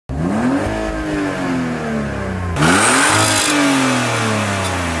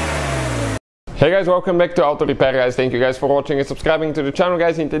Hey guys, welcome back to Auto Repair guys. Thank you guys for watching and subscribing to the channel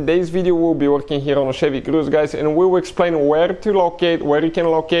guys. In today's video we'll be working here on a Chevy Cruze guys, and we'll explain where you can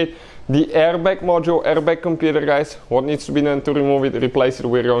locate the airbag module, airbag computer guys, what needs to be done to remove it, replace it.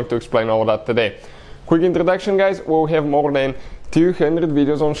 We're going to explain all that today. Quick introduction guys, we'll have more than 200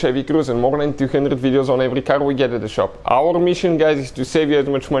 videos on Chevy Cruze and more than 200 videos on every car we get at the shop. Our mission guys is to save you as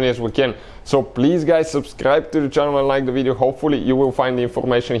much money as we can. So please guys, subscribe to the channel and like the video. Hopefully you will find the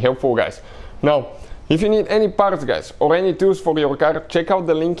information helpful guys. Now, if you need any parts guys or any tools for your car, check out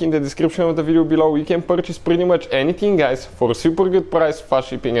the link in the description of the video below. You can purchase pretty much anything guys for a super good price, fast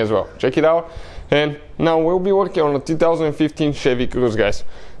shipping as well. Check it out. And now we'll be working on a 2015 Chevy Cruze guys.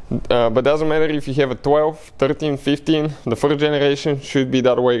 But doesn't matter if you have a 12, 13, 15, the first generation should be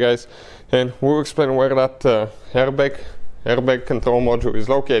that way guys. And we'll explain where that airbag control module is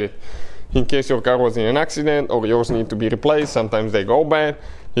located. In case your car was in an accident or yours need to be replaced, sometimes they go bad.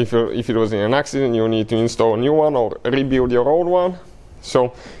 If it was in an accident, you need to install a new one or rebuild your old one.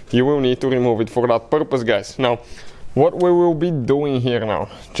 So you will need to remove it for that purpose guys. Now, what we will be doing here now,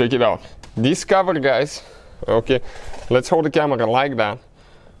 check it out. This cover guys, okay, let's hold the camera like that.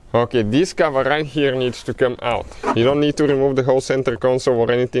 Okay, this cover right here needs to come out. You don't need to remove the whole center console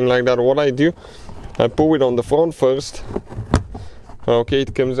or anything like that. What I do, I pull it on the front first. Okay,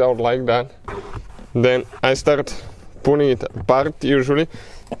 it comes out like that. Then I start pulling it apart usually.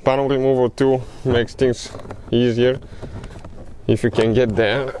 Panel removal tool makes things easier if you can get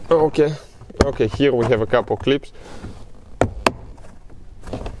there. Okay, here we have a couple clips.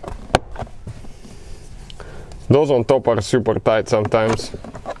 Those on top are super tight sometimes.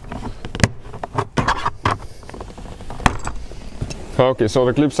 Okay, so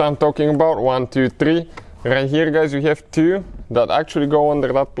the clips I'm talking about, 1, 2, 3. Right here guys, you have 2 that actually go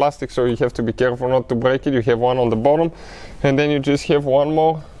under that plastic, so you have to be careful not to break it. You have one on the bottom, and then you just have one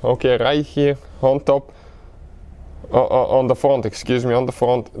more, okay, right here on top, on the front, on the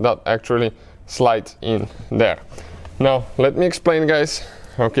front, that actually slides in there. Now, let me explain guys,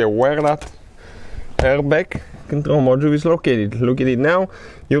 okay, where that airbag control module is located. Look at it now.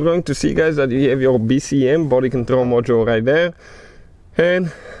 You're going to see guys that you have your BCM, body control module, right there.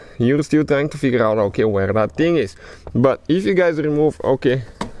 And you're still trying to figure out, okay, where that thing is. But if you guys remove, okay,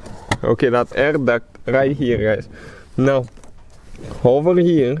 that air duct right here guys. Now, over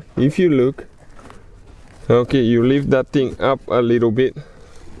here, if you look, okay, you lift that thing up a little bit.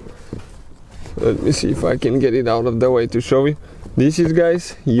 Let me see if I can get it out of the way to show you. This is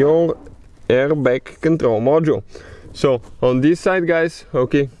guys, your airbag control module. So, on this side guys,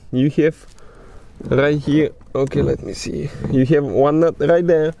 okay, you have right here, okay, let me see, you have one nut right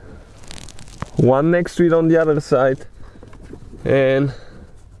there, one next to it on the other side, and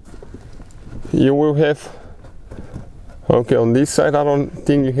you will have, okay, on this side I don't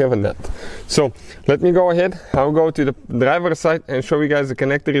think you have a nut. So let me go ahead, I'll go to the driver's side and show you guys the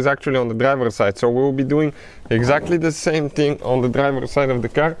connector is actually on the driver's side. So we'll be doing exactly the same thing on the driver's side of the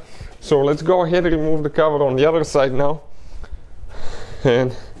car. So let's go ahead and remove the cover on the other side now,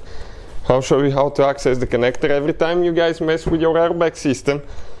 and I'll show you how to access the connector. Every time you guys mess with your airbag system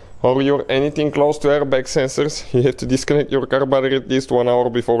or your anything close to airbag sensors, you have to disconnect your car battery at least 1 hour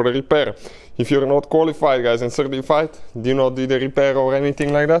before the repair. If you're not qualified guys and certified, do not do the repair or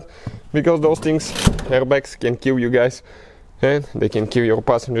anything like that, because those things, airbags, can kill you guys and they can kill your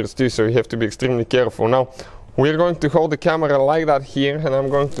passengers too, so you have to be extremely careful. Now we're going to hold the camera like that here, and I'm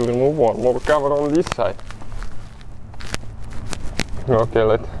going to remove one more cover on this side. Okay,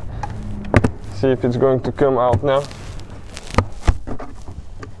 let's see if it's going to come out now.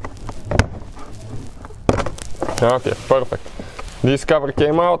 Okay, perfect. This cover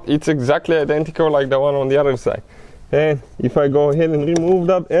came out. It's exactly identical like the one on the other side. And if I go ahead and remove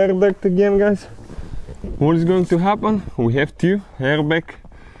that air duct again guys, what is going to happen? We have two airbag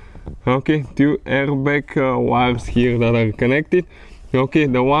wires here that are connected. Okay,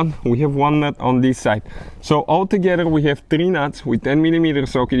 we have one nut on this side. So altogether we have 3 nuts with 10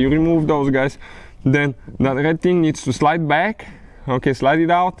 millimeters. Okay, you remove those guys, then that red thing needs to slide back. Okay, slide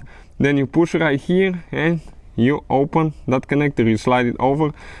it out, then you push right here and you open that connector, you slide it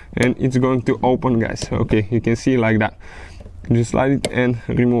over and it's going to open guys. Okay, you can see like that. Just slide it and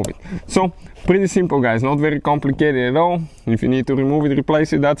remove it. So pretty simple guys, not very complicated at all. If you need to remove it,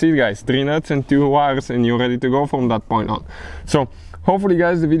 replace it, that's it guys. 3 nuts and 2 wires and you're ready to go from that point on. So hopefully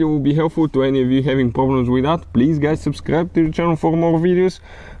guys the video will be helpful to any of you having problems with that. Please guys, subscribe to the channel for more videos.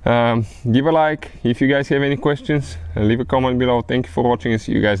 Give a like. If you guys have any questions, leave a comment below. Thank you for watching and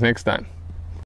see you guys next time.